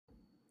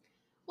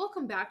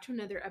Welcome back to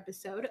another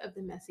episode of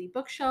The Messy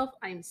Bookshelf.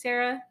 I'm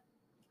Sarah.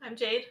 I'm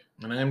Jade.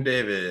 And I'm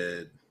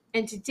David.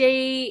 And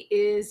today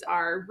is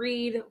our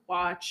read,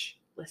 watch,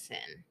 listen.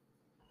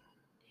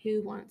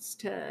 Who wants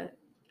to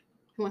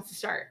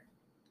start?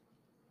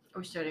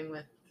 Are we starting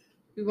with?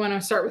 We want to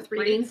start with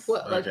reading. Reads?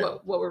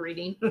 What we're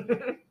reading.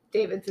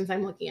 David, since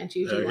I'm looking at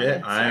you, do you want Okay,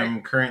 to start?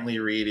 I'm currently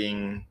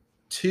reading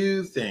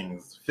two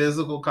things.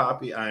 Physical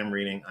copy, I'm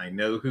reading I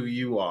Know Who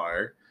You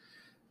Are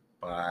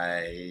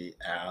by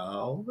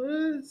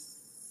Alice.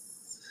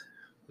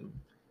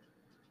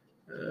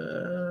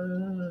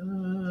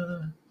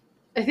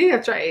 I think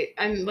that's right.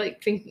 I'm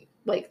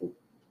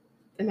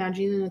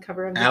imagining the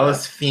cover of the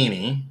Alice book.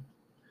 Feeney.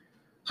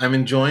 I'm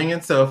enjoying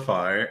it so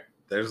far.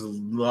 There's a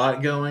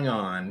lot going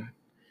on.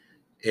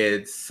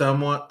 It's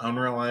somewhat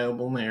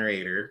unreliable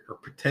narrator, or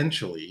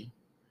potentially,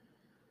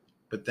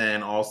 but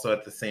then also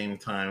at the same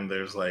time,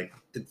 there's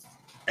it's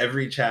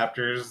every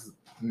chapter's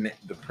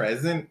the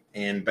present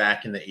and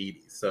back in the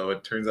 80s. So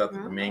it turns out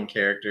that the main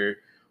character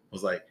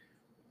was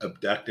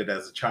abducted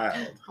as a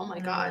child. Oh my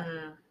god.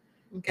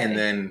 Okay. And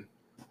then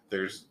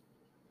there's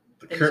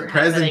the Things current are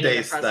present happening in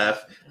day the present.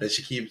 stuff that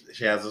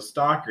she has a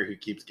stalker who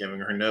keeps giving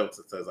her notes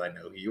that says, I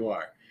know who you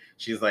are.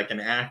 She's like an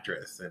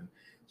actress and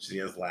she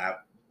has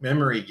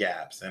memory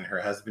gaps, and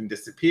her husband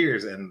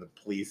disappears and the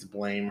police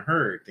blame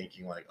her,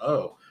 thinking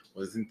oh,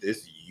 wasn't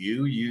this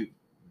you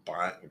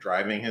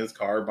driving his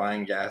car,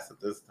 buying gas at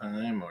this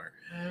time, or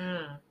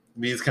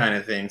these kind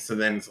of things. So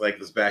then it's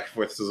this back and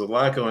forth. So there's a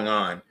lot going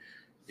on.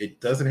 It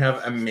doesn't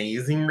have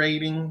amazing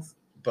ratings,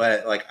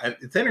 but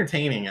it's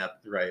entertaining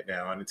right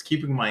now, and it's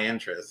keeping my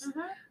interest.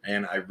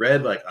 And I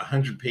read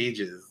 100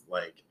 pages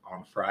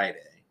on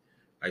Friday.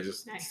 I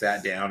just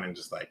sat down and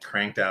just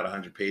cranked out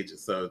 100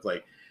 pages. So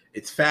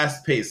it's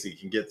fast paced, so you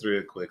can get through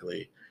it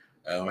quickly.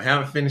 I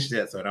haven't finished it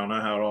yet, so I don't know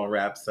how it all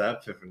wraps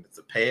up. If it's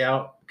a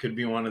payout, it could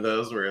be one of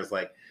those where it's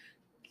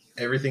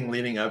everything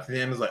leading up to the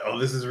end is oh,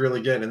 this is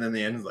really good, and then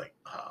the end is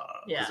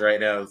because right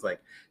now it's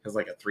has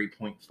a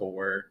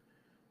 3.4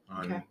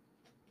 on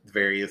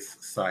various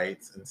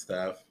sites and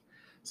stuff.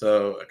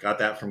 So I got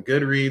that from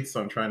Goodreads, so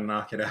I'm trying to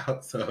knock it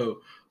out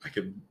so I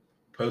could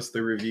post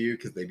the review,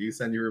 because they do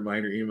send you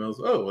reminder emails.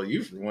 Oh, well,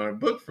 you want a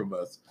book from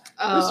us.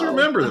 Just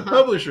remember, the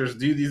publishers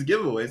do these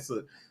giveaways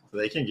so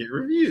they can get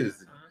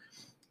reviews.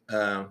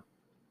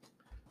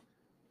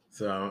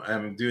 So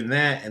I'm doing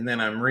that, and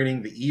then I'm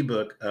reading the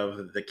ebook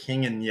of The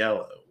King in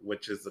Yellow,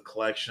 which is a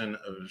collection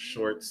of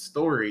short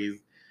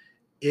stories.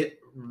 It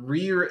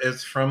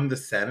is from the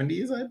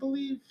 70s, I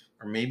believe,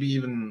 or maybe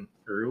even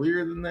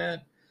earlier than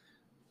that.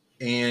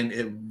 And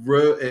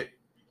it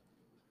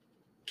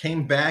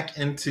came back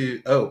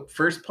into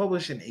first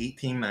published in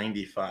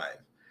 1895.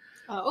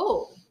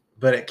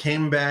 But it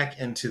came back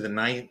into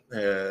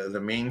the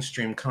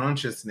mainstream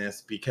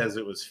consciousness because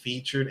it was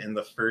featured in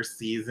the first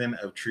season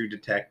of True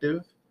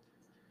Detective.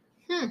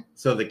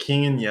 So The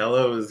King in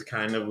Yellow is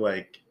kind of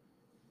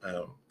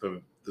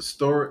the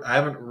story. I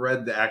haven't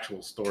read the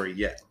actual story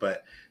yet,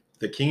 but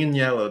The King in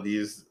Yellow,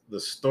 the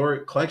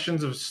story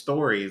collections of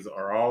stories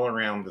are all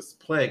around this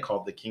play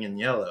called The King in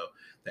Yellow,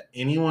 that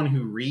anyone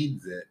who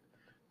reads it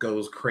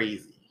goes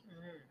crazy.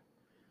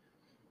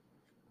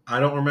 I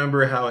don't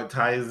remember how it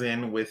ties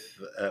in with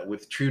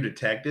True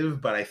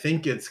Detective, but I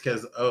think it's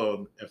because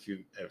if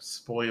you have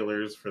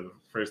spoilers for the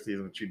first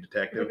season of True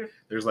Detective,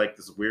 there's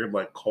this weird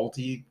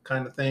culty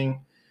kind of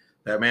thing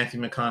that Matthew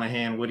McConaughey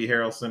and Woody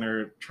Harrelson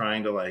are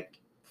trying to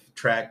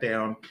track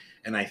down,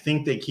 and I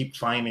think they keep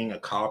finding a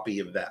copy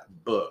of that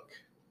book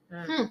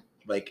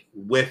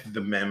with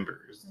the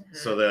members,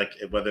 so that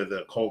whether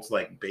the cult's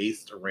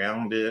based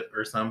around it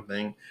or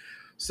something.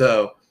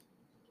 So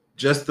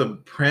just the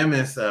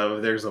premise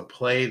of there's a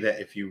play that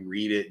if you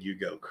read it, you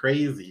go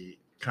crazy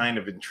kind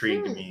of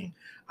intrigued me.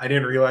 I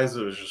didn't realize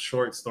it was a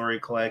short story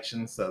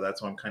collection, so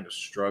that's why I'm kind of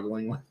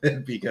struggling with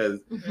it,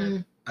 because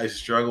I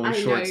struggle with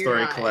short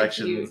story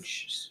collections. A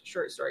huge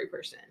short story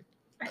person.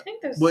 I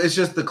think there's... Well, it's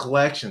just the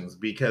collections,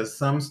 because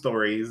some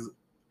stories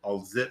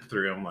I'll zip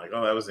through. I'm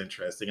oh, that was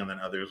interesting, and then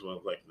others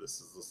will this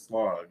is a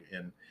slog.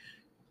 And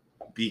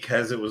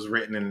because it was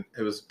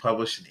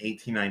published in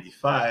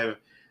 1895,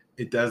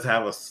 it does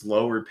have a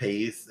slower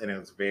pace, and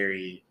it's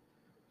very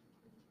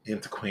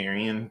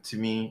antiquarian to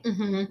me,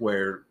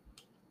 where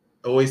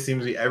it always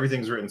seems to be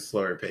everything's written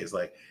slower pace.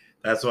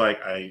 That's why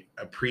I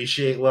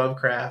appreciate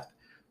Lovecraft,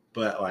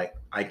 but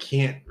I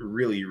can't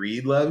really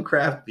read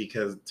Lovecraft,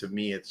 because to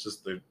me it's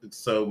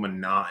so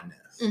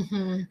monotonous,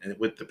 and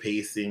with the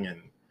pacing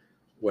and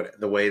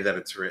the way that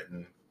it's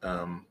written.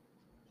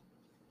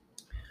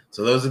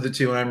 So those are the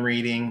two I'm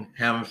reading.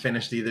 Haven't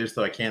finished either,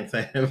 so I can't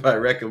say if I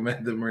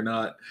recommend them or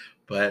not.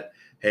 But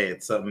hey,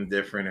 it's something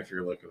different if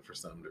you're looking for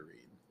something to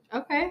read.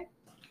 Okay.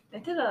 They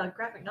did a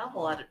graphic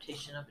novel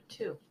adaptation of it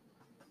too.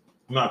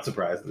 I'm not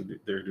surprised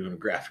that they're doing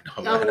graphic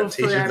novel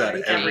adaptations out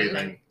of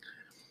everything.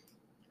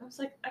 I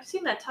was I've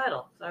seen that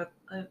title.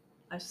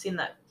 I've seen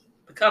the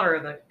cover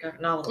of the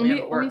graphic novel.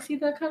 Let me see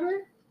the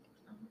cover.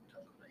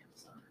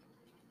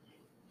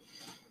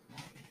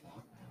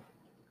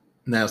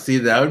 Now, see,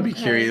 that would be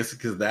Okay. curious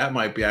because that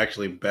might be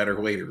actually a better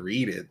way to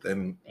read it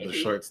than the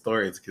Maybe. short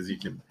stories because you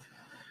can.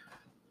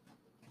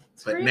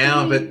 It's But really-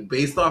 now, but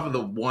based off of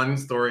the one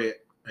story,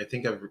 I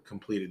think I've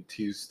completed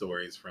 2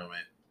 stories from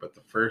it. But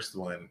the first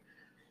one,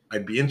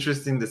 I'd be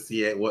interesting to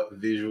see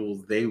what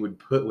visuals they would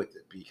put with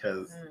it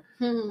because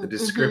the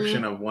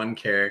description of one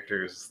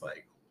character is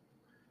like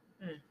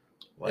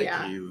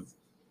Yeah. he's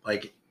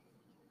like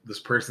this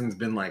person's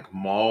been like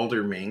mauled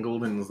or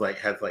mangled and is like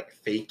has like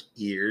fake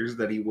ears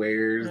that he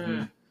wears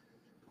and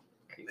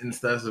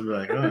stuff. So be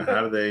like, oh,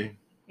 how do they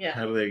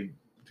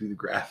do the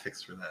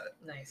graphics for that?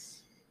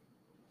 Nice.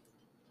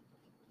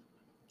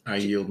 I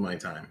yield my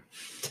time.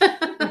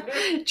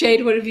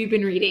 Jade, what have you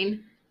been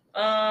reading?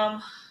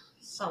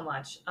 So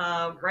much.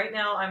 Right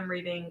now I'm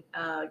reading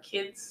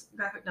kids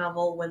graphic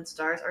novel When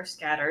Stars Are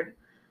Scattered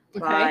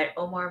by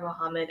Omar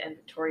Mohammed and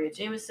Victoria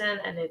Jameson,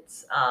 and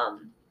it's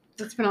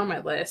That's been on my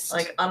list.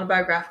 like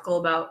autobiographical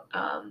about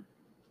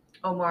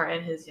Omar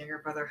and his younger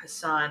brother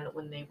Hassan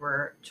when they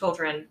were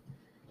children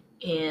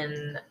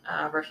in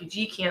a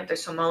refugee camp. They're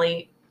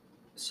Somalian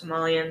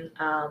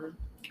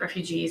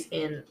refugees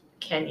in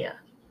Kenya.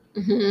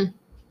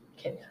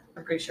 Kenya,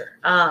 I'm pretty sure.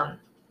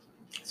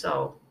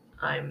 So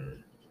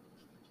I'm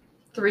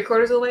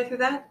 3/4 of the way through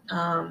that.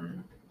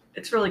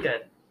 It's really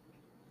good.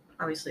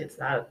 Obviously, it's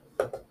not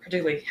a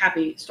particularly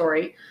happy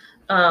story,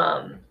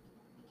 but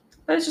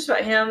it's just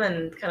about him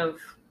and kind of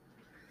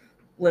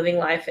living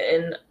life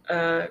in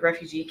a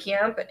refugee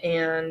camp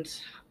and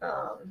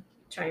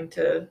trying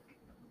to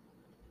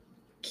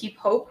keep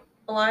hope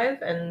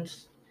alive and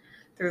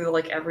through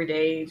like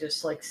everyday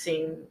just like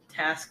seeing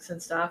tasks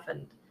and stuff.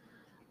 And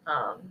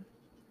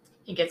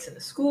he gets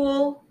into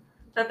school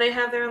that they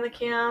have there on the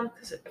camp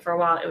because for a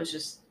while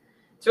it's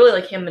really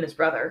like him and his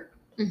brother.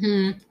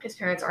 His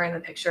parents are in the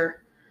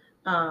picture,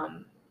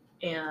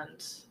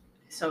 and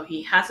so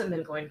he hasn't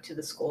been going to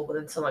the school, but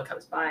then someone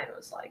comes by and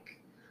was like,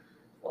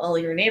 well,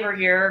 your neighbor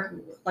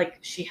here, like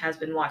she has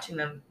been watching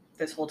them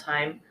this whole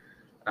time.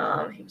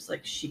 He was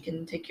like, she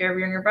can take care of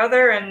your younger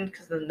brother, and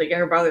because then the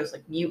younger brother is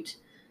like mute,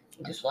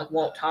 he just like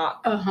won't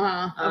talk.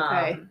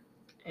 Okay.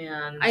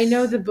 And I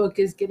know the book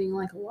is getting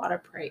like a lot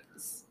of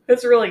praise.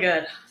 it's really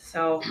good.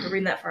 So we're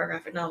reading that for our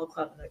graphic novel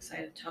club. I'm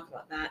excited to talk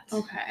about that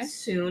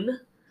soon.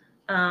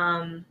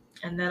 And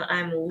then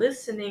I'm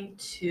listening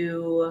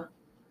to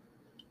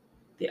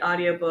the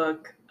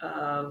audiobook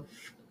of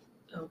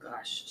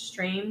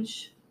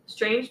Strange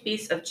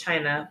Beasts of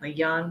China by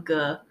Yan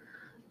Ge.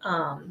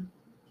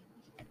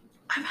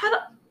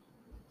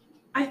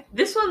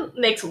 This one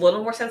makes a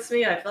little more sense to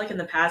me. I feel like in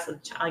the past,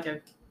 I've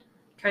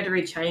tried to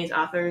read Chinese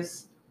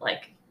authors,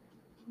 like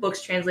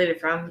books translated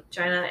from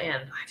China,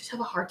 and I just have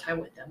a hard time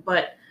with them.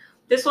 But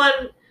this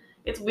one,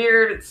 it's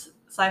weird. It's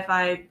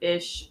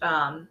sci-fi-ish.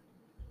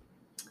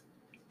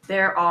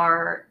 There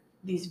are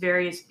these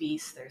various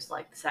beasts. There's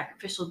like the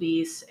sacrificial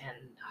beasts and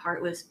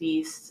heartless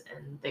beasts,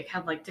 and they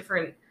have like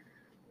different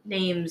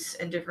names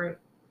and different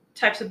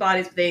types of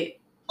bodies, but they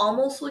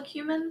almost look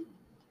human.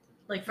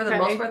 Like for the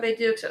most part they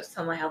do, except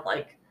some have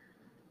like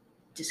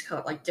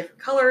like different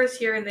colors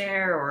here and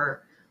there,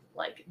 or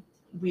like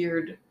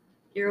weird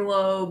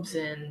earlobes,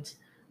 and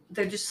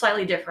they're just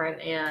slightly different.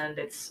 And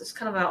it's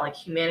kind of about like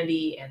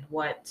humanity and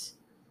what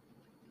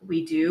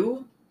we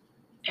do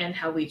and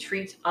how we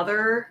treat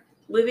other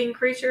living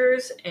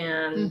creatures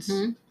and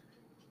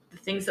the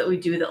things that we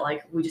do that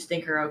like we just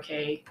think are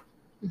okay.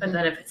 But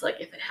then if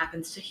it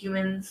happens to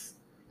humans,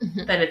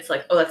 then it's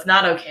like, oh, that's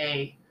not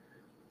okay.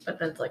 But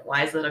then it's like,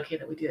 why is it okay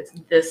that we do it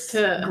to this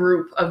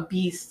group of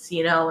beasts,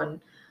 And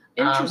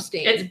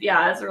interesting. It's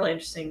a really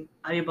interesting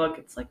audiobook.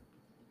 It's like,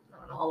 I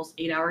don't know, almost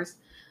 8 hours.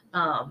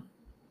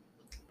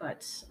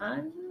 But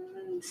I'm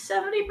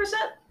 70%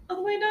 of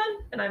the way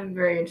done, and I'm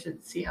very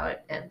interested to see how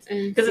it ends.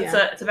 Because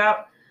it's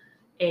about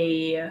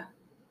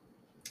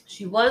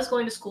she was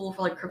going to school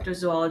for like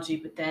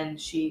cryptozoology, but then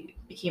she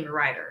became a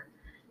writer.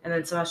 And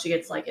then somehow she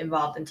gets like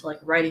involved into like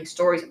writing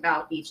stories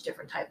about each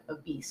different type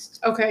of beast.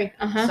 Okay.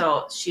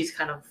 So she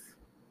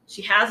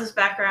has this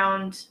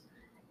background,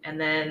 and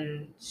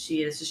then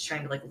she is just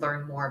trying to like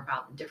learn more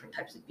about the different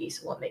types of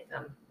beasts and what make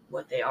them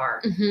what they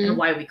are and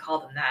why we call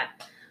them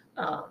that.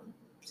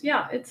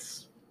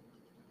 It's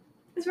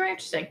very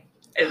interesting.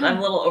 I'm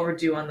a little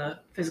overdue on the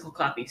physical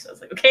copy, so it's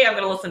like, okay, I'm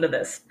going to listen to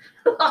this.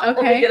 Let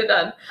me get it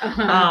done.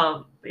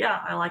 But yeah,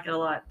 I like it a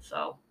lot.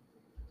 So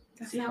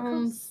that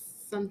sounds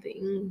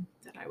something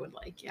that I would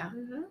like. Yeah,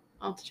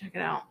 I'll have to check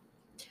it out.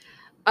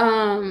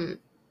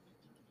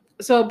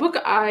 So a book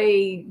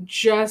I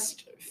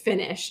just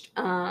finished.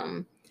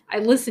 I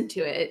listened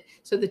to it.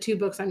 So the 2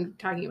 books I'm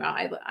talking about,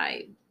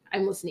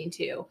 I'm listening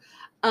to.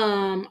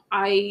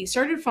 I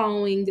started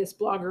following this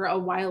blogger a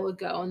while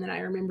ago, and then I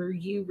remember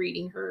you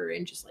reading her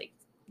and just like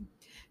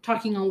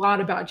talking a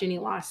lot about Jenny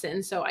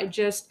Lawson. So I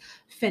just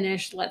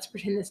finished Let's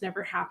Pretend This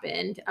Never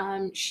Happened.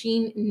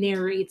 She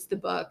narrates the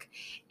book,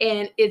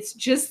 and it's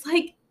just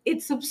like,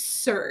 it's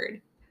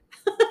absurd.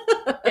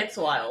 It's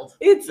wild.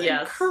 It's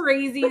Yes.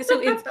 crazy. So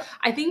it's,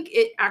 I think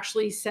it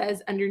actually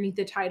says underneath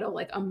the title,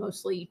 like a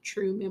mostly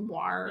true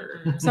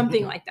memoir or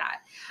something like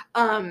that.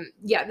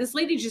 Yeah, this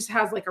lady just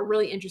has like a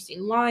really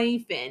interesting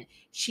life, and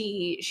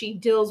she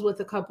deals with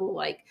a couple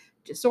like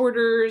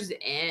disorders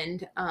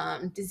and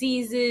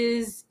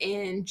diseases,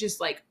 and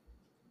just like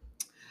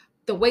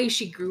the way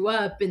she grew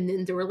up, and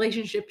then the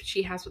relationship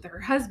she has with her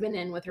husband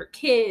and with her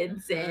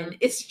kids. And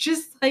it's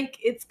just like,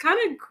 it's kind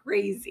of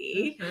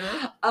crazy.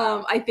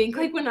 I think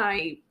like when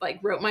I like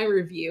wrote my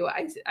review,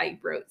 I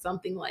wrote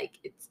something like,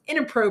 it's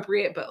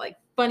inappropriate but like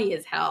funny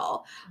as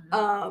hell.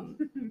 Yeah,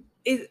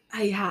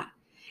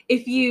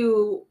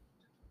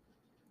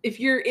 if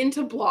you're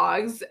into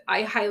blogs,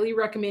 I highly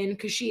recommend,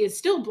 because she is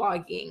still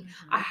blogging,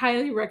 I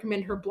highly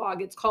recommend her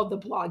blog. It's called The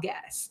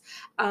Bloggess.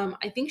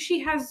 I think she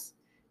has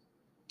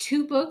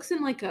 2 books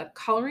and like a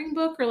coloring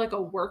book or like a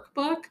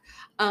workbook.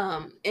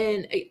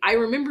 And I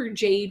remember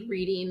Jade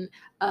reading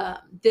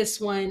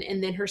this one,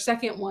 and then her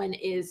second one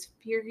is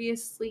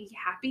Furiously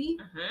Happy.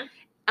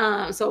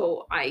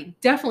 So I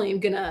definitely am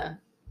gonna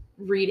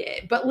read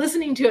it, but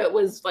listening to it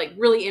was like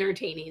really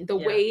entertaining. The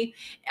way,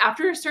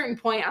 after a certain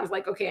point, I was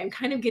like, okay, I'm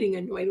kind of getting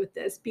annoyed with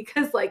this,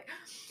 because like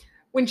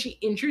when she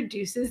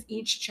introduces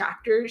each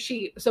chapter,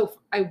 so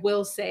I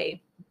will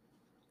say,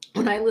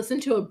 when I listen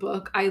to a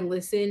book, I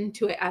listen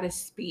to it at a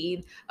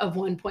speed of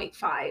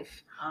 1.5.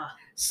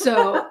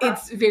 So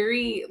it's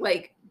very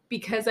like,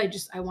 because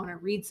I want to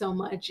read so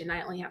much and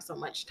I only have so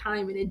much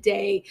time in a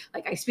day,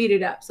 like I speed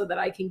it up so that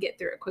I can get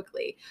through it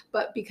quickly.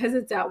 But because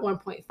it's at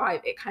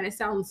 1.5, it kind of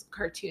sounds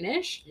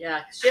cartoonish.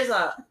 Yeah, she has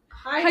a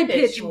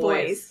high-pitched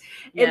voice.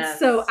 Yes. And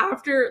so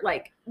after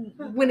like,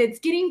 when it's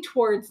getting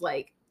towards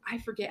like, I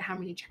forget how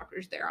many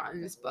chapters there are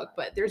in this book,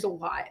 but there's a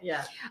lot.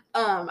 Yeah.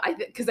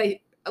 Because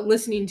I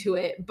listening to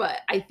it, but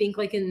I think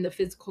like in the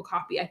physical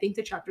copy, I think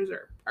the chapters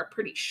are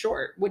pretty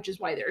short, which is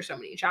why there are so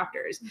many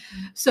chapters.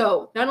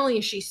 So not only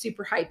is she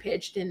super high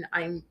pitched and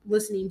I'm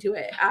listening to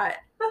it at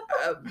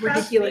a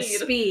ridiculous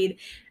speed,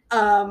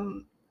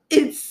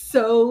 it's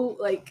so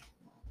like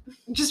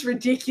just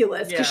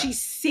ridiculous, because she's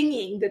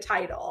singing the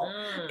title,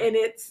 and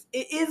it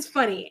is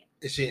funny.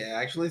 Is she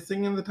actually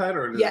singing the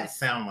title, or does it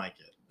sound like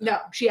it? No,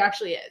 she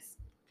actually is.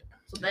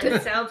 So then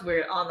it sounds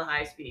weird on the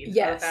high speed.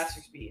 Yes. Or the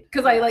faster speed.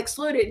 Because I like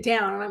slowed it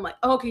down, and I'm like,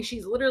 oh, okay,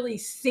 she's literally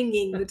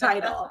singing the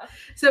title.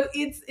 So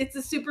it's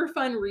a super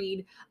fun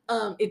read.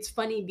 It's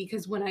funny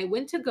because when I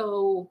went to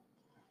go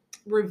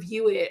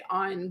review it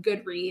on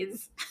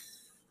Goodreads,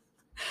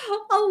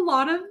 a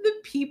lot of the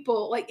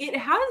people, like, it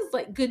has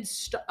like good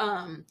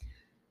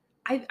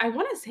I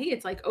want to say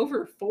it's like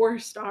over 4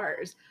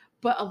 stars,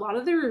 but a lot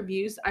of the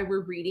reviews I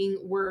were reading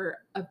were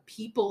of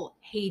people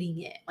hating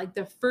it. Like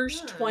the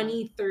first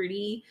 20,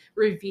 30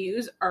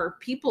 reviews are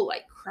people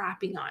like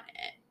crapping on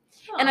it.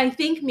 And I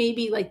think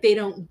maybe like they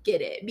don't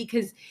get it,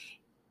 because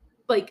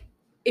like,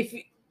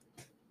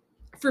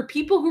 for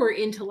people who are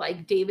into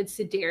like David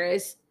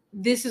Sedaris,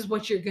 this is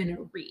what you're gonna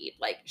read.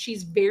 Like,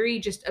 she's very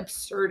just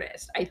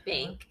absurdist, I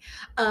think.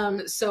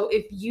 So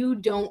if you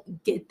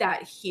don't get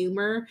that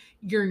humor,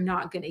 you're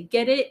not gonna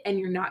get it, and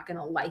you're not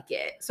gonna like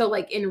it. So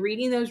like, in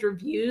reading those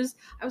reviews,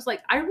 I was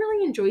like, I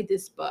really enjoyed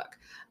this book,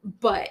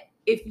 but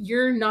if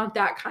you're not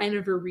that kind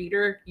of a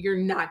reader, you're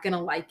not gonna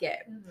like it.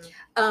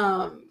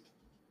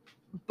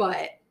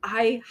 But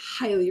I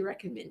highly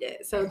recommend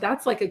it. So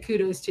that's like a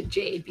kudos to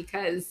Jade,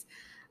 because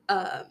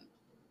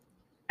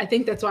I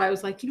think that's why I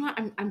was like, you know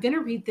what, I'm going to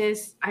read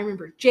this. I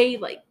remember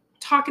Jade like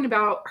talking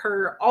about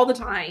her all the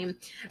time.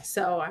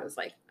 So I was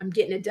like, I'm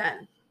getting it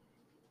done.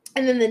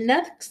 And then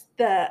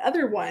the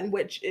other one,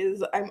 which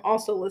is, I'm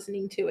also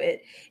listening to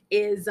it,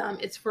 is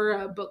it's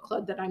for a book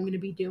club that I'm going to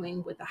be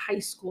doing with a high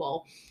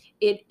school.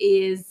 It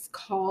is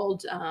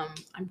called,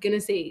 I'm going to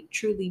say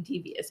Truly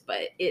Devious,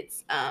 but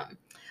it's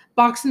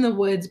Box in the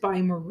Woods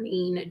by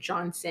Maureen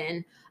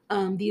Johnson.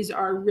 These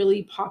are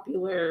really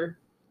popular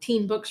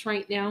teen books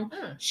right now.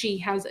 She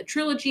has a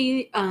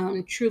trilogy.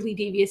 Truly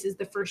Devious is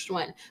the first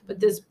one, but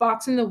this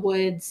Box in the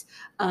Woods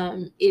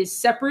is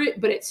separate,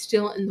 but it's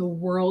still in the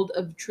world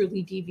of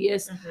Truly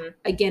Devious.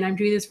 Again, I'm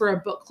doing this for a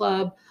book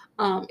club.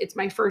 It's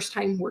my first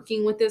time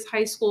working with this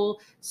high school,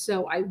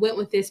 so I went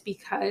with this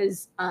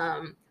because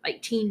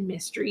like teen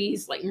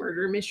mysteries, like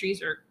murder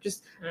mysteries, are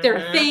just they're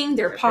a thing.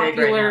 They're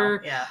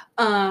popular.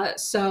 Right,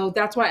 so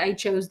that's why I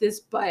chose this.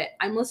 But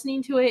I'm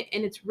listening to it,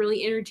 and it's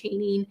really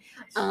entertaining.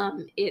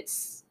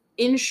 It's,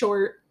 in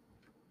short,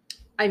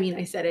 I mean,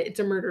 I said it, it's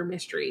a murder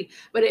mystery,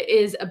 but it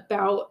is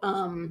about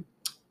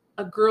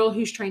a girl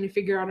who's trying to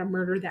figure out a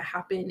murder that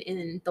happened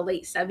in the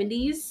late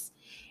 70s.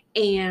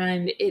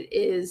 And it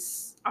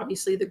is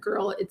obviously the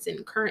girl, it's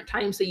in current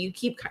time. So you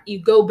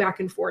go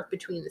back and forth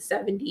between the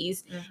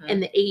 70s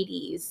and the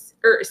 80s,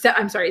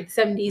 I'm sorry, the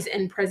 70s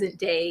and present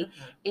day.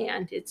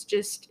 And it's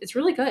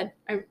really good.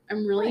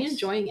 I'm really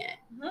enjoying it.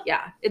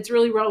 Yeah, it's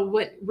really well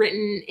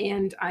written,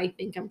 and I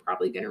think I'm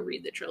probably going to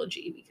read the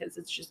trilogy because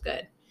it's just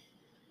good.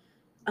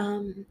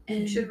 And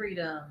you should read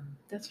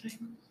that's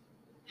fine.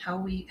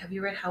 Have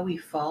you read How We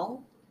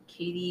Fall?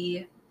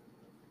 Katie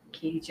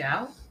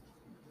Zhao?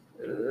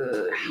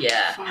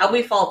 Yeah. How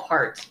We Fall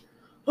Apart.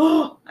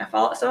 Oh,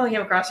 someone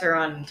came across her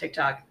on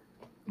TikTok.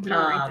 I'm gonna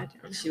write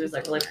that down. She was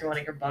like really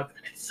promoting her book,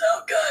 and it's so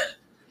good.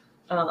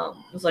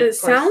 It was like, It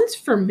sounds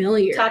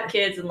familiar. Top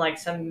kids in like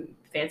some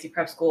fancy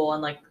prep school,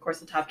 and like of course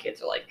the top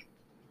kids are like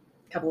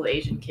a couple of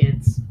Asian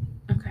kids.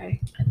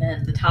 Okay. And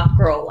then the top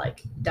girl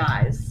like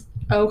dies.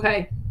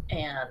 Okay.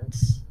 And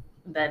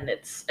then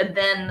it's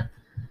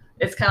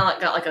kind of like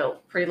got like a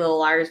Pretty Little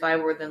Liars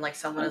vibe, where then like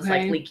someone is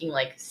like leaking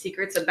like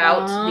secrets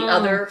about the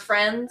other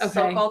friends,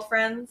 so-called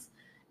friends,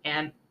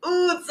 and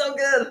ooh, it's so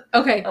good.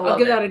 Okay, I'll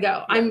give that a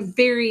go. Yes. I'm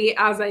very,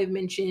 as I've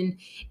mentioned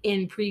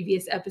in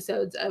previous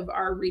episodes of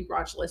our Read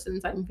Watch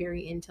Listens, I'm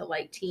very into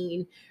like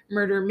teen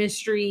murder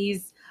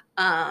mysteries.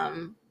 I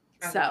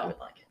would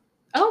like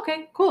it.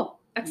 Okay, cool,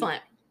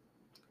 excellent.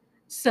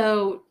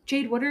 So,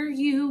 Jade, what are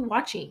you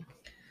watching?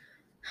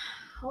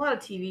 A lot of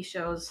TV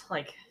shows,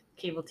 like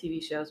cable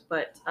TV shows,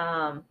 but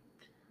I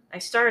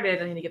need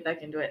to get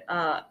back into it.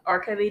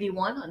 Archive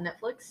 81 on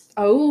Netflix.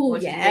 Oh,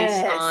 which yes.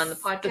 is based on the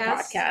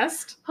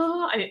podcast.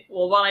 I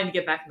need to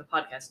get back in the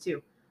podcast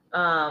too.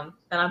 And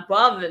I'm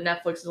bummed that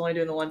Netflix is only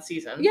doing the one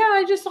season. Yeah,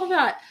 I just saw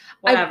that.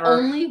 Whatever. I've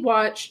only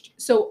watched,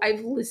 so I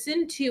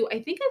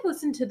think I've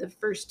listened to the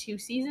first 2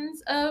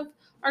 seasons of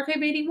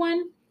Archive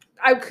 81.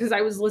 Because I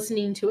was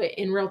listening to it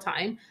in real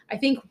time. I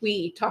think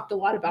we talked a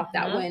lot about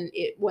that when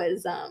it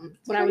was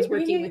when I was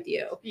working with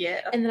you.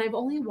 Yeah. And then I've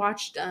only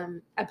watched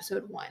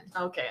episode 1.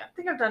 Okay. I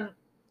think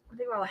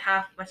we're like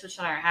my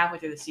sister and I are halfway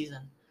through the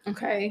season.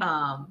 Okay.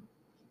 Oh,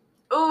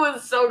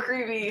 it's so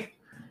creepy.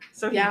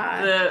 So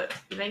the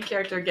main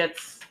character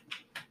gets.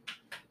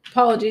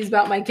 Apologies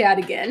about my cat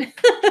again.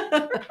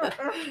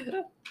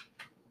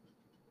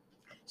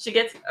 He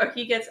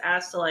gets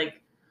asked to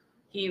like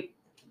he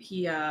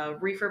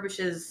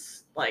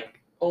refurbishes like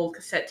old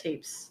cassette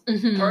tapes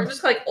or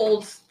just like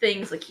old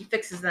things, like he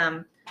fixes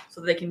them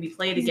so they can be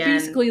played again.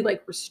 Basically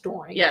like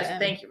restoring them.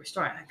 Thank you,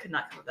 restoring. I could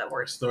not come up with that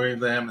word. Restoring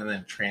them and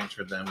then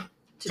transfer them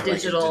to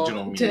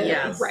digital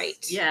media.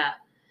 Right. Yeah.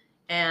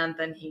 And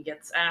then he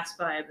gets asked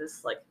by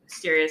this like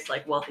mysterious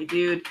like wealthy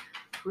dude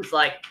who's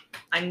like,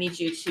 I need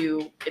you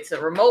to, it's a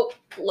remote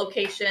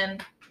location,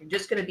 you're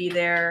just gonna be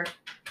there,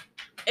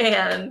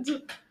 and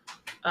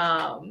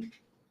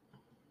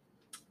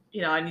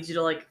I need you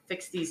to like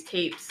fix these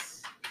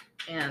tapes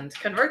and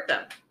convert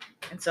them.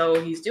 And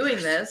so he's doing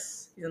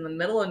this. He's in the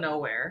middle of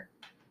nowhere,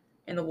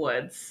 in the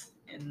woods,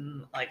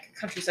 in like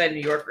countryside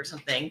New York or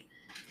something.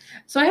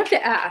 So I have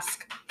to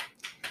ask,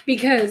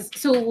 because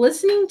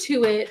listening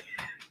to it,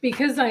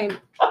 because my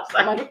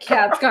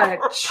cat's gotta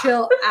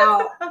chill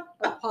out.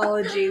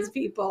 Apologies,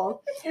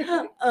 people.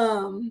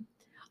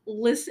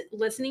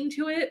 Listening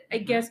to it, I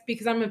guess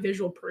because I'm a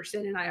visual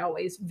person and I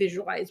always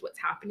visualize what's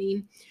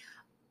happening.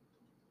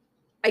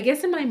 I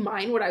guess in my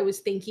mind, what I was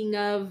thinking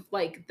of,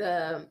 like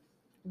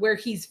where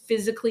he's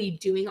physically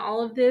doing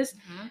all of this,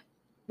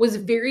 was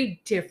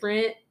very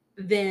different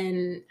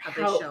than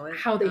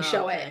how they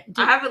show it.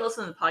 I haven't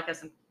listened to the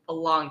podcast in a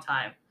long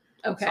time.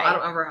 Okay. So I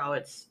don't remember how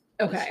it's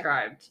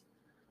described.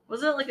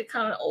 Was it like a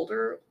kind of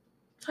older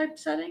type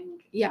setting?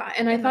 Yeah,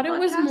 and I thought it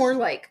was more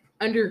like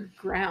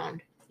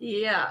underground.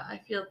 Yeah, I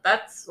feel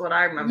that's what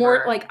I remember.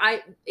 More like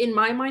in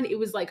my mind, it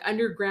was like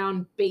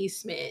underground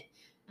basement.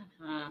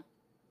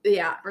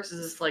 Yeah.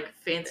 Versus this like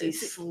fancy,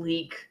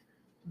 sleek,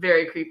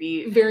 very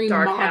creepy, very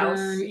dark modern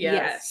house.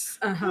 Yes.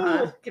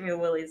 Give me the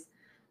willies.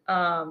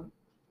 So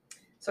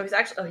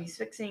he's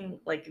fixing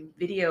like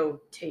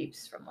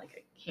videotapes from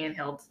like a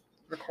handheld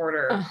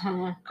recorder.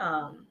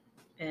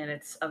 And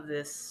it's of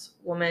this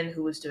woman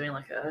who was doing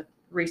like a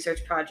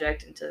research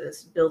project into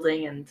this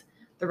building and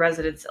the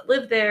residents that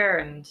live there,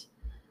 and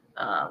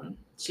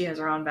she has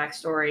her own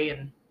backstory.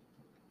 And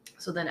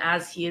so then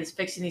as he is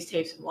fixing these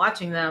tapes and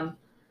watching them,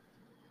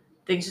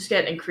 things just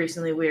get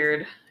increasingly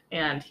weird,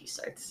 and he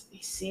starts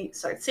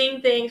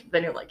seeing things, but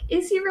then you're like,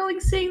 is he really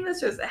seeing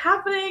this, or is it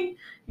happening?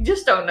 You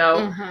just don't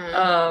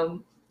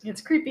know.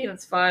 It's creepy and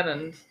it's fun,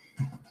 and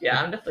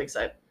I'm definitely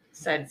excited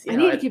to see. I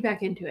need to get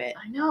back into it.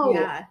 I know.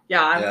 Yeah.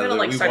 I'm gonna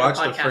like start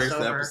the podcast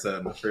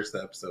over. The first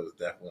episode was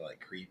definitely like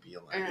creepy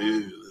and like,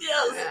 ooh.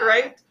 Yes,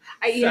 right.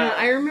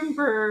 I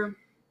remember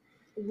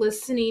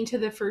listening to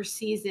the first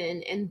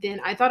season, and then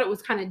I thought it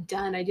was kind of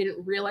done. I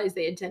didn't realize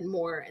they had done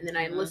more, and then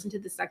I listened to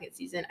the second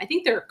season. I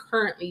think there are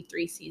currently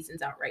 3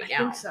 seasons out right now. I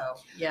think so.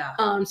 Yeah.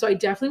 So I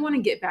definitely want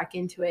to get back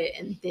into it,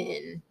 and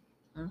then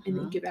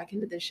get back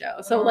into the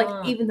show. So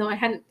like, even though I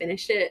hadn't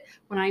finished it,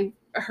 when I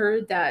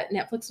heard that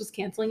Netflix was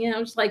canceling it, I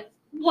was like,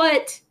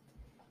 what?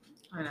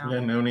 I know. Yeah,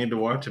 no need to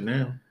watch it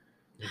now.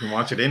 You can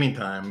watch it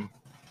anytime.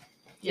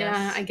 Yes.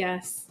 Yeah, I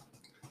guess.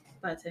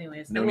 But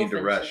anyways, no need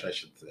to rush, I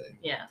should say.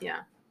 Yeah.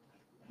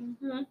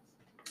 So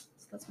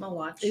that's my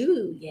watch.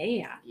 Ooh,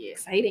 yeah.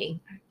 Exciting.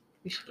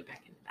 We should get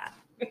back into that.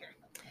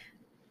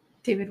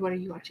 David, what are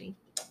you watching?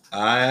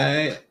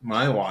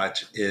 My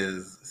watch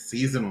is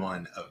season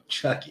 1 of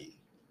Chuckie.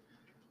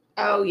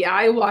 Oh yeah,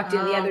 I walked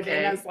in the other day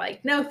and I was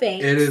like, no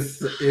thanks. It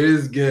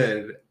is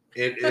good.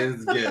 It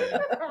is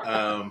good.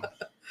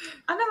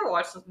 I never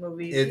watched those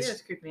movies. It's- You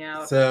guys creep me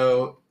out.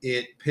 So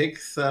it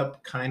picks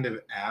up kind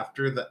of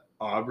after the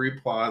Aubrey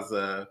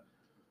Plaza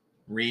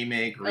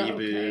remake,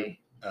 reboot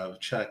of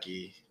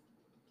Chuckie.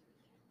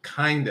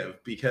 Kind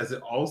of, because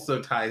it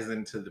also ties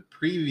into the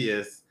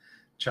previous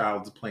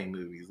Child's Play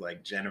movies,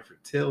 like Jennifer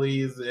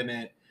Tilly's in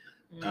it.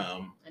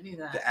 I knew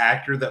that. The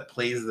actor that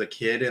plays the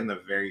kid in the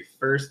very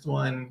first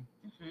one,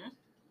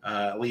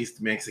 at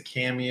least makes a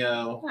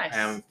cameo. Nice. I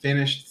haven't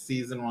finished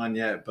season 1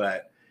 yet,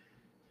 but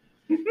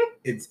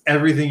it's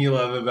everything you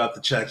love about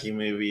the Chucky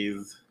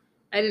movies.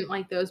 I didn't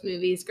like those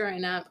movies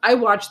growing up. I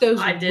watched those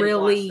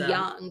really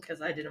young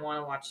because I didn't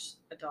want to watch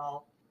a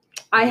doll.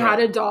 I had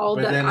a doll,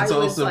 but that then it's I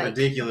was also like,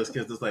 ridiculous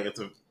because it's like it's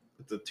a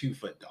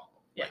 2-foot doll.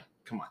 Yeah, like,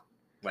 come on,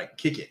 like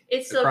kick it.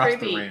 It's so across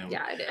creepy. the room.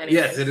 Yeah, it is. Anyways.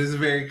 Yes, it is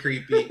very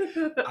creepy.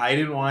 I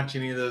didn't watch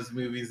any of those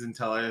movies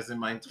until I was in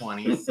my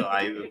 20s, so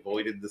I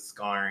avoided the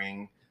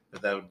scarring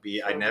that would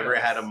be. I never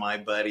had a My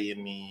Buddy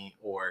and Me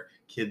or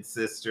Kid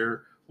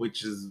Sister,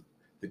 which is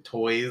the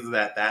toys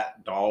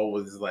that doll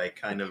was like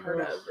kind of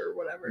or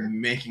whatever.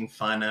 making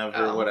fun of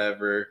or Oh.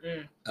 whatever.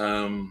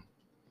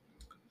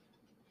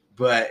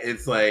 But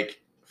it's like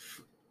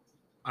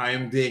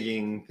I'm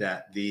digging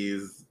that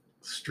these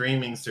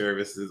streaming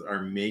services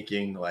are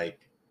making like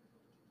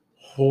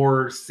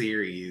horror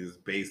series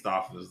based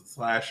off of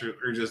slasher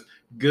or just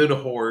good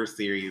horror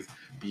series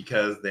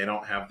because they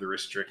don't have the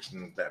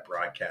restrictions that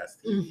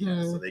broadcast TV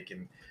has, so they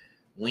can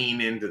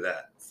lean into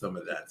that some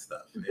of that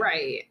stuff.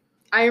 Right.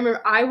 I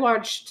remember I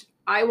watched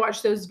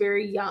those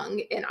very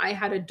young, and I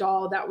had a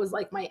doll that was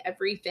like my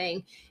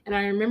everything. And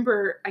I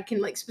remember, I can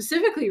like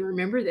specifically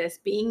remember this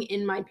being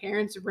in my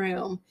parents'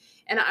 room,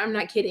 and I'm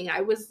not kidding.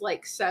 I was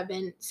like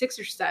 6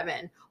 or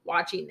 7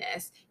 watching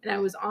this, and I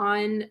was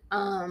on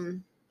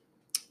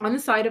the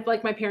side of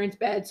like my parents'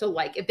 bed. So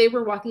like if they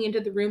were walking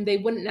into the room, they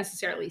wouldn't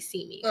necessarily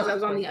see me because I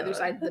was on the other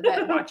side of the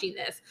bed watching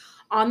this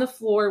on the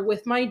floor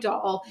with my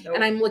doll.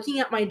 And I'm looking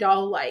at my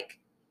doll like,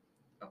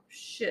 oh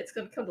shit, it's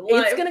gonna come to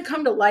life. It's gonna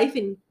come to life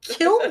and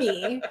kill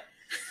me.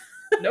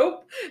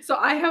 Nope. So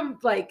I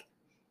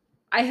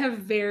have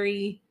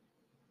very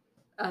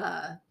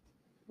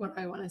what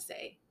do I want to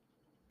say?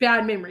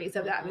 Bad memories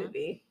of that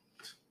movie.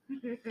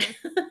 No, thank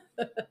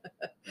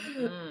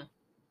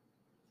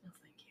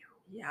you.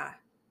 Yeah.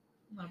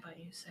 What about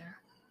you, Sarah?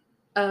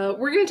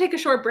 We're gonna take a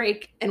short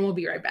break and we'll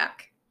be right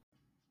back.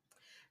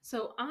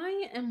 So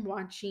I am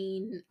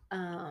watching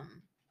The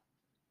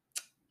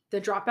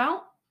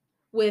Dropout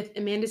with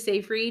Amanda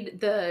Seyfried.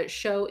 The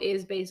show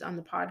is based on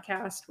the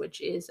podcast,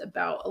 which is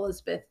about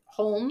Elizabeth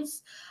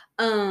Holmes.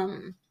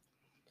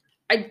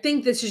 I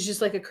think this is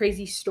just like a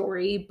crazy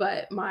story,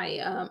 but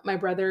my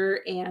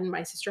brother and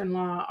my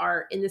sister-in-law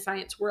are in the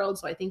science world,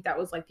 so I think that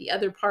was like the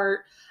other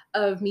part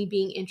of me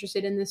being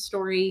interested in this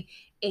story.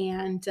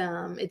 And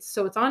it's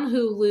on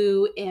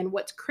Hulu, and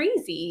what's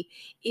crazy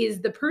is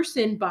the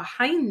person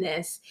behind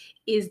this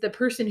is the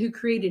person who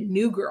created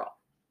New Girl.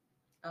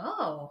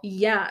 Oh.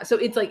 Yeah, so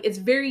it's like it's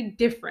very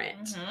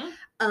different.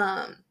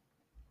 But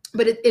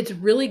it's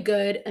really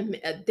good.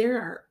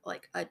 There are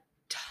like a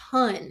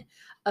ton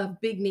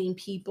of big name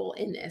people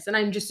in this, and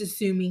I'm just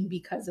assuming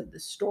because of the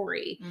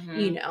story,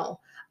 you know.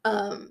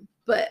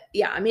 But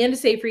yeah, Amanda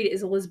Seyfried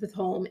is Elizabeth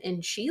Holmes,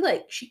 and she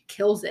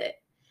kills it.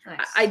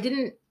 Nice. I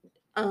didn't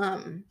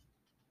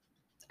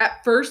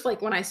at first,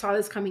 like when I saw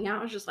this coming out,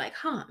 I was just like,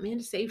 huh,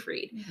 Amanda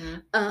Seyfried.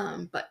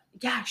 But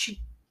yeah,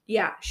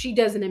 she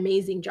does an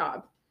amazing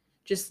job.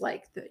 Just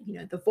like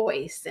the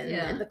voice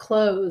and the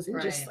clothes and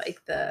just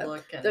like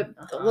the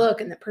look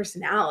and the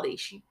personality.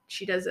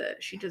 She does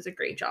a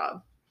great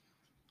job.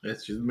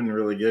 Yes, she's been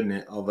really good in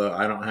it. Although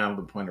I don't have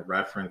the point of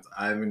reference,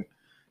 I haven't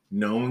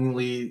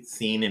knowingly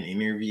seen an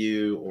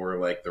interview or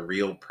like the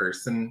real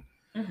person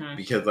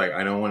because like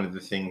I know one of the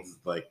things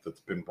like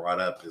that's been brought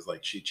up is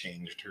like she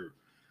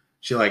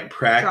like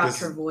practiced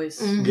dropped her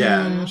voice.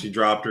 Yeah, she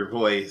dropped her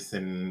voice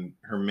and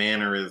her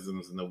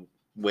mannerisms and the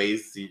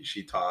ways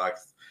she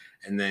talks.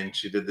 And then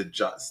she did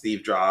the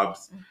Steve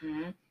Jobs.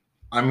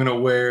 I'm gonna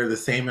wear the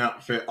same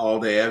outfit all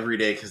day, every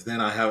day, because then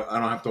I don't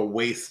have to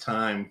waste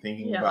time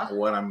thinking about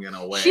what I'm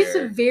gonna wear. She's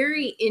a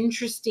very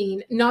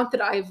interesting. Not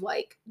that I've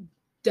like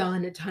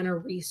done a ton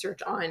of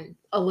research on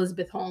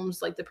Elizabeth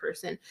Holmes, like the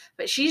person,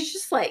 but she's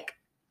just like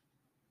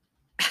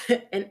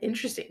an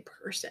interesting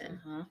person.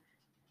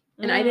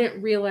 And I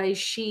didn't realize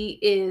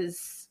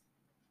she's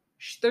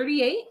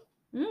 38,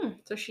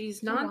 so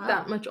she's not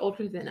that much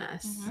older than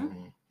us.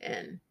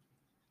 And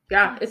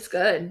yeah, it's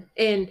good.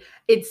 And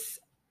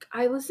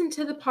I listened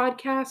to the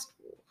podcast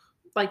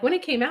like when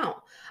it came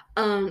out.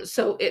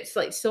 So it's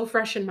like still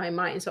fresh in my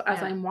mind. So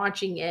as I'm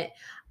watching it,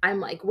 I'm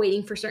like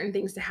waiting for certain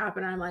things to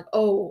happen. I'm like,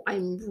 oh,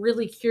 I'm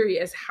really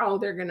curious how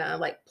they're gonna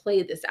like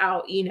play this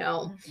out, you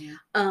know.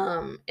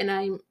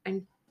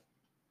 And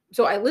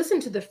so I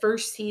listened to the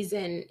first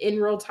season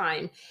in real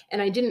time,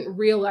 and I didn't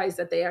realize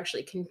that they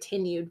actually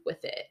continued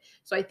with it.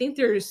 So I think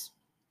there's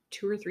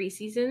 2 or 3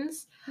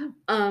 seasons.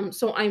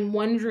 So I'm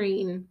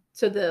wondering,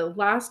 so the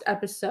last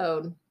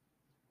episode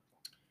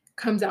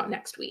comes out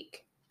next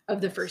week. of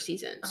the first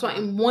season. So Uh-huh.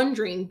 I'm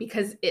wondering,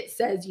 because it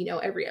says, you know,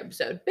 every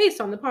episode based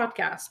on the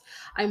podcast,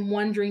 I'm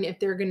wondering if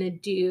they're going to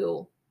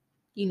do,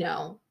 you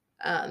know,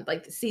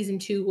 like the season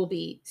 2 will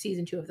be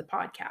season 2 of the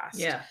podcast.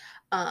 Yeah.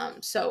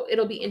 So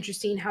it'll be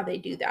interesting how they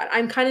do that.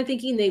 I'm kind of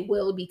thinking they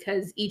will,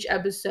 because each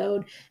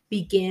episode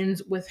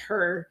begins with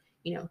her,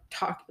 you know,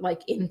 talk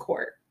like in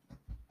court.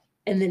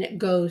 And then it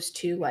goes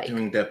to like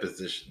doing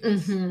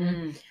depositions,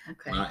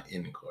 Okay. not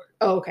in court.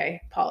 Oh, okay.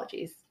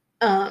 Apologies.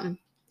 And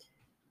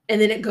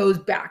then it goes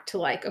back to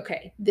like,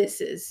 okay, this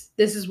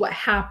is what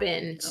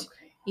happened,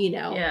 Okay. you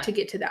know, Yeah. to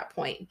get to that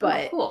point.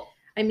 But cool.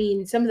 I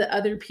mean, some of the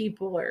other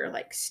people are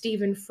like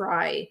Stephen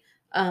Fry,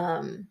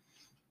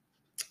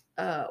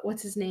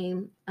 what's his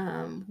name?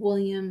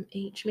 William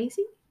H.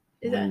 Macy?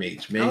 William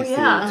H. Macy. Oh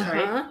yeah, that's Uh-huh.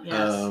 right.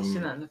 Yes, I've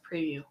seen that in the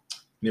preview.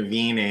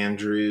 Naveen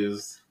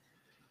Andrews.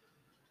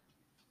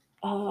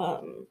 A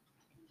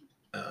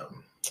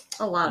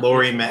lot of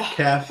Lori people.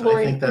 Metcalf.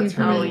 Lori- I think that's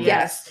her Oh, name.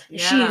 yes.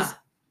 Yeah. She's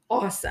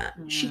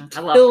awesome. She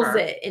I love kills her.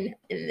 it in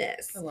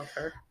this. I love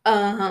her.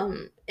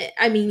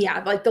 I mean,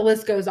 yeah, like the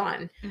list goes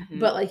on, Mhm.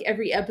 but like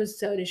every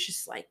episode is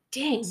just like,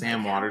 dang.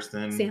 Sam like,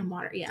 Waterston. yeah.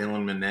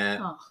 Dylan Minnette.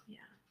 Oh, Yeah.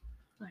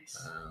 nice.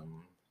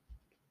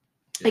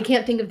 I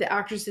can't think of the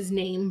actress's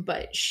name,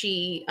 but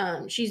she's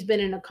been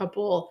in a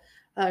couple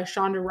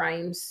Shonda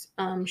Rhimes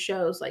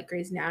shows like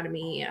Grey's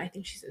Anatomy, and I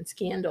think she's in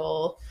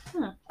Scandal.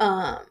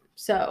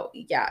 So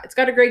yeah, it's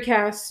got a great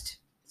cast.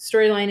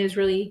 Storyline is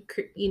really,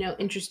 you know,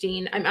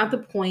 interesting. I'm at the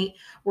point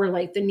where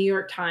like the New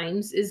York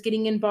Times is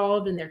getting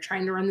involved and they're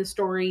trying to run the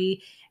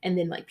story, and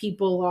then like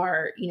people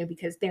are, you know,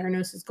 because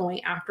Theranos is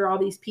going after all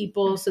these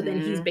people, so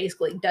then he's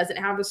basically doesn't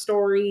have a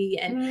story,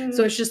 and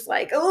so it's just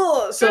like,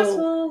 oh,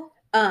 so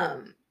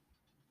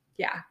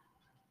yeah,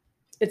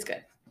 it's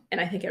good, and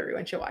I think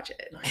everyone should watch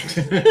it.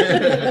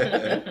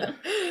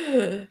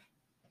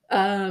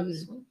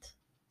 Sweet.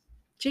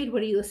 Jade,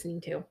 what are you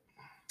listening to?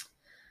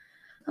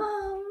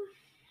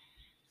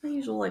 My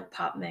usual like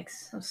pop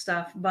mix of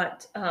stuff,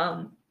 but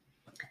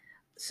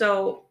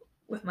so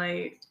with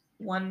my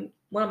one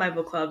of my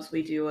book clubs,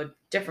 we do a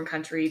different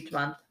country each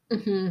month,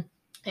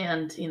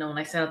 and you know, when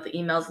I send out the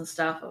emails and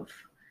stuff of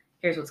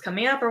here's what's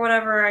coming up or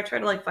whatever, I try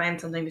to like find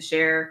something to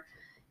share,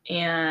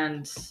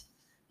 and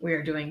we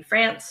are doing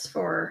France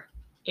for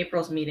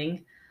April's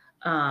meeting,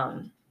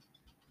 and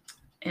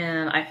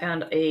I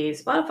found a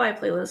Spotify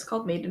playlist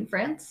called Made in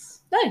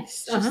France.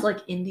 Nice. It's just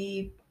like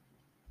indie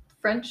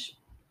French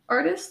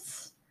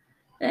artists.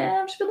 And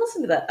I've just been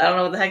listening to that. I don't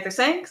know what the heck they're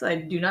saying because I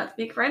do not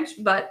speak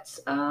French, but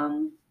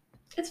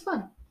it's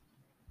fun.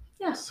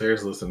 Yeah.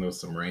 Sarah's listened to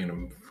some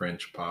random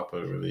French pop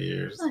over the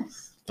years.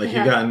 Nice. Like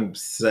you got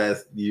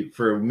obsessed.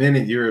 For a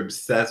minute, you were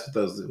obsessed with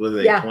those. Were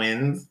they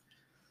twins?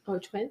 Oh,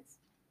 twins.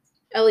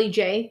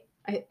 LEJ.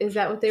 Is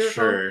that what they were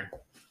called?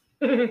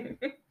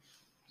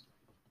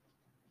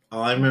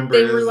 All I remember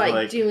they is were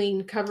like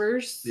doing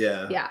covers.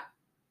 Yeah. Yeah. I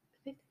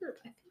think they're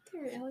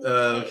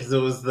LEJ. Because it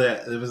was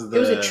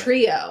a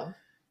trio.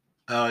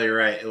 Oh, you're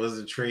right. It was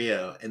a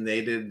trio, and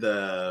they did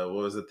what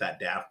was it? That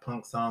Daft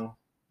Punk song.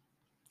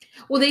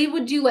 Well, they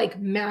would do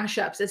like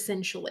mashups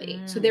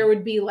essentially. So there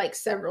would be like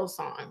several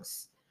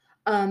songs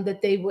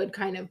that they would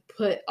kind of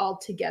put all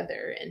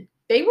together, and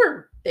they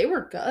were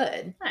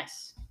good.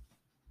 Nice.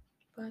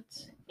 But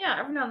yeah,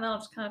 every now and then I'll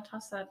just kind of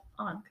toss that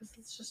on because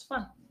it's just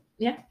fun.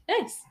 Yeah,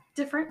 nice,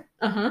 different.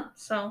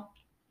 So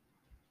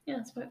yeah,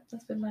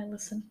 that's been my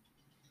listen.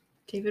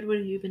 David, what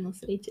have you been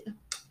listening to?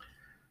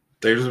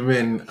 There's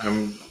been,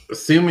 I'm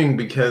assuming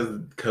because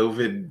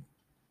COVID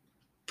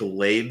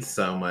delayed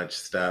so much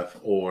stuff,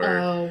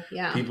 or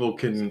people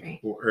can,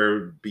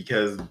 or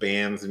because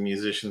bands and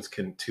musicians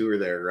can tour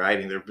their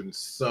writing, there have been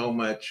so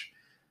much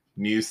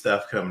new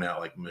stuff coming out.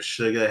 Like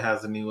Meshuggah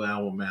has a new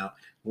album out.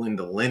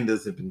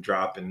 Linda's have been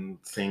dropping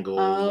singles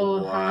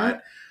a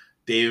lot.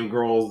 Dave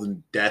Grohl's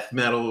death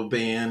metal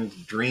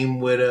band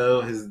Dream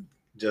Widow has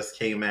just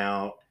came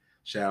out.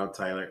 Shout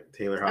out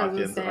Taylor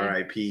Hawkins,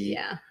 R.I.P.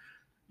 Yeah.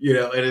 You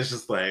know, and it's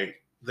just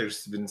like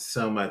there's been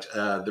so much.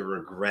 The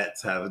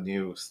Regrets have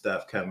new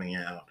stuff coming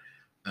out.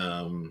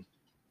 The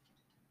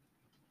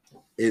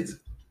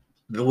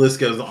list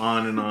goes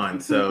on and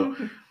on. So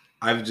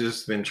I've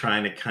just been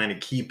trying to kind of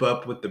keep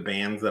up with the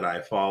bands that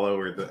I follow,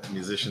 or the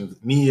musicians.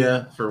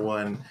 Mia, for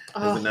one,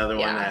 is another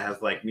one that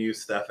has like new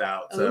stuff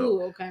out.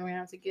 So okay, we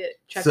have to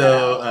check that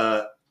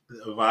out.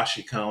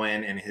 Vashi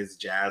Cohen and his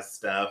jazz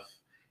stuff,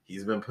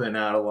 he's been putting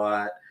out a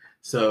lot.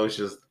 So it's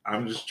just,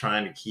 I'm just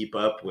trying to keep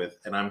up with,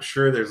 and I'm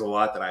sure there's a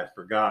lot that I've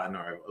forgotten or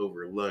I've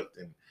overlooked,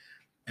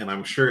 and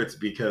I'm sure it's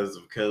because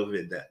of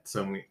COVID that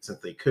since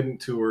they couldn't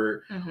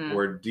tour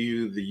or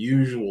do the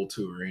usual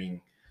touring,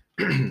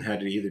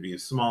 had to either do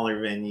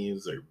smaller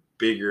venues or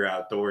bigger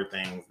outdoor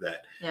things.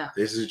 That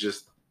this is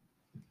just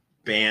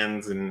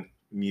bands and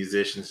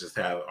musicians just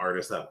have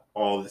artists have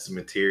all this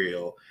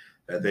material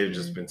that they've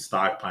just been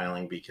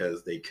stockpiling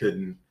because they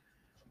couldn't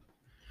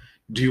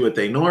do what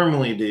they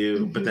normally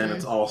do, but then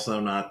it's also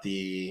not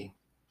the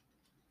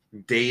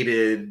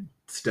dated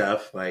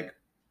stuff like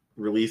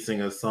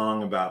releasing a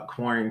song about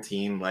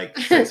quarantine like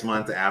 6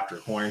 months after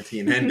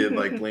quarantine ended,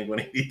 like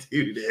Blink-182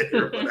 did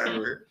or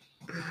whatever.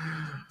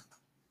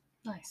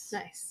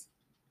 Nice.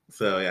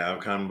 So yeah, I'm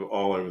kind of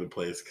all over the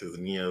place because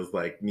Neo's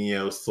like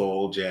neo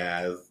soul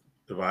jazz,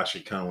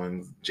 Devashi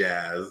Cohen's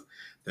jazz,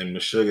 then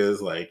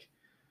Meshuggah's like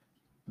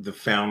the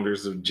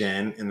founders of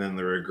Gen, and then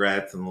the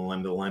Regrets and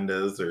the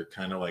Lindas are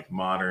kind of like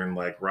modern,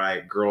 like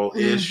Riot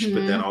Girl-ish,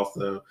 but then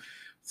also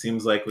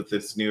seems like with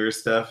this newer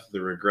stuff, the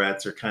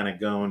Regrets are kind of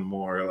going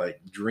more like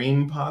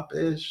dream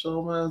pop-ish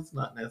almost,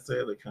 not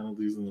necessarily, kind of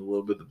losing a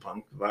little bit of the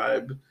punk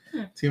vibe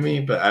to me,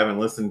 but I haven't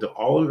listened to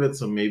all of it,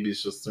 so maybe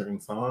it's just certain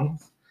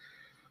songs.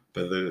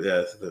 But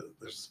there's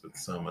just been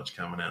so much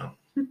coming out.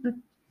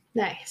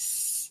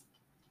 Nice.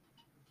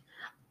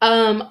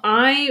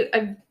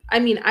 I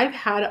mean, I've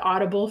had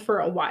Audible for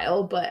a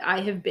while, but I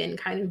have been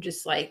kind of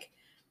just like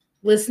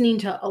listening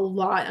to a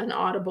lot on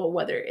Audible,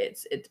 whether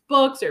it's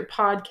books or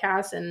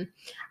podcasts, and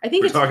I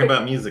think we're talking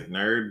about music,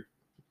 nerd.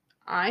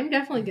 I'm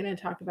definitely going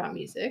to talk about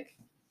music.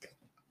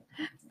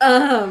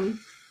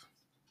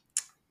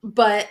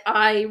 But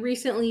I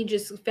recently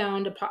just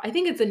found I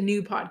think it's a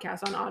new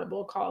podcast on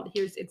Audible called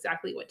 "Here's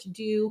Exactly What to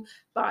Do"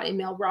 by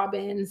Mel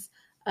Robbins.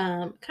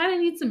 Kind of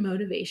need some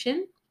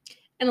motivation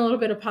and a little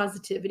bit of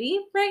positivity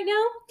right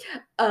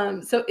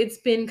now. So it's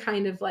been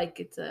kind of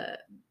like it's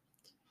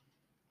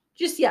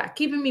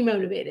keeping me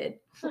motivated.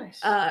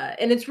 Nice.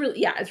 And it's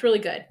really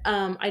good.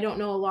 I don't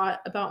know a lot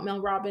about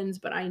Mel Robbins,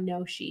 but I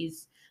know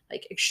she's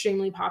like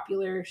extremely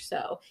popular.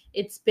 So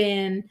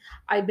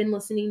I've been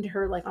listening to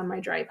her like on my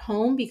drive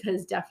home,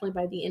 because definitely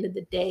by the end of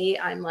the day,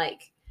 I'm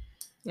like,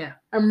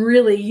 I'm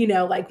really,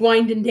 like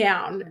winding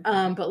down.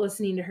 But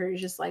listening to her is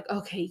just like,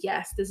 okay,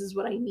 yes, this is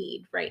what I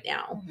need right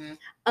now.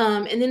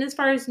 And then as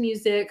far as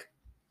music,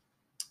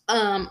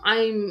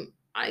 I'm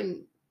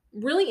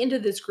really into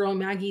this girl,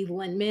 Maggie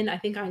Lindeman. I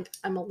think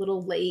I'm a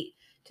little late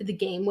to the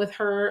game with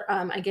her.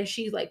 I guess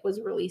she like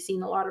was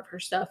releasing a lot of her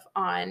stuff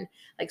on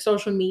like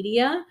social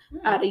media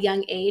at a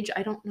young age.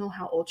 I don't know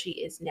how old she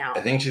is now.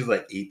 I think she's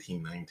like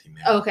 18, 19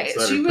 now. Okay,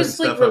 she was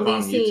like stuff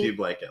releasing up on YouTube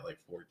like at like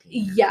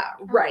 14. Yeah,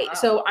 right. Wow.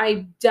 So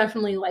I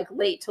definitely like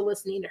late to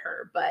listening to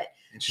her, but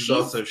and she's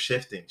also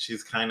shifting.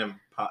 She's kind of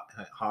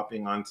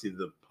hopping onto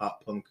the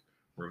pop punk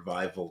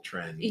revival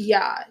trend.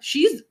 Yeah,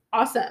 she's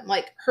awesome.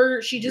 Like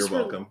she just You're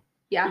welcome.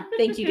 Yeah,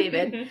 thank you,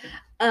 David.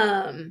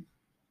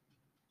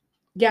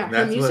 Yeah,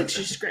 her music's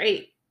just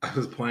great. I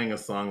was playing a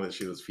song that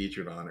she was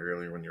featured on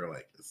earlier when you were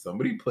like, is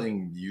somebody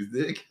playing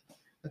music?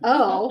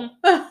 Oh.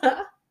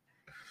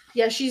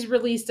 Yeah, she's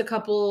released a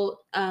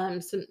couple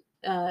some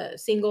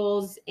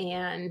singles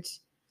and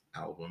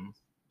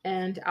albums,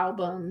 and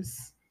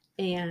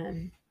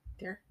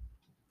they're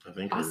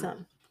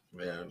awesome.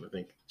 I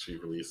think she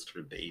released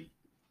her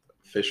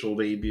official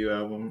debut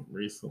album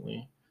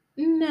recently.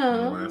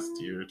 No. Last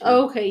year or two.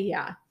 Okay,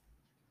 yeah.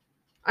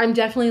 I'm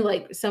definitely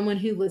like someone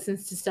who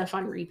listens to stuff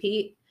on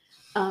repeat.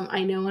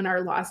 I know in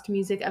our last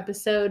music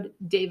episode,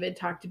 David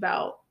talked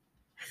about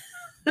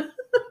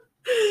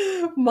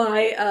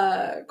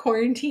my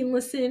quarantine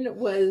listen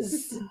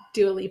was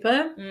Dua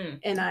Lipa,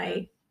 and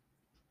I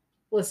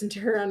listened to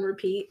her on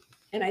repeat,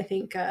 and I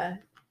think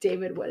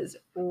David was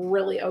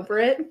really over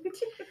it.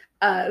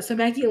 So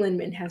Maggie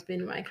Lindeman has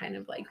been my kind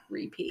of like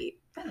repeat.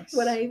 Nice.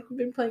 What I've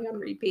been playing on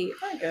repeat.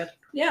 Very good.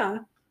 Yeah.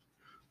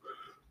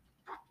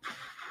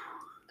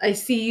 I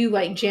see you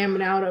like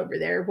jamming out over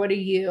there. What are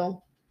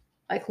you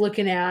like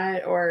looking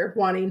at or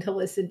wanting to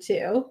listen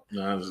to?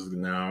 No,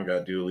 now I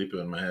got Dua Lipa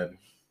in my head.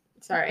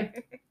 Sorry.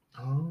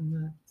 On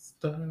that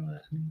star, I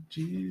need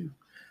you.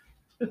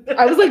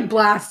 I was like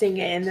blasting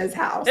it in this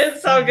house.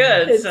 It's so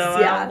good, so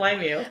I don't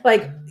blame you.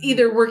 Like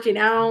either working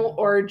out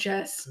or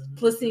just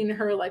listening to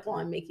her like while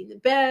I'm making the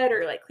bed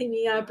or like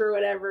cleaning up or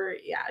whatever.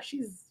 Yeah,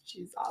 she's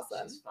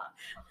awesome. She's fun.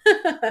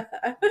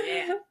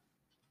 Yeah.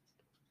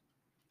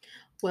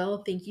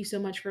 Well, thank you so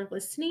much for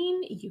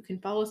listening. You can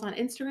follow us on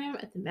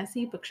Instagram at the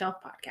Messy Bookshelf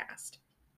Podcast.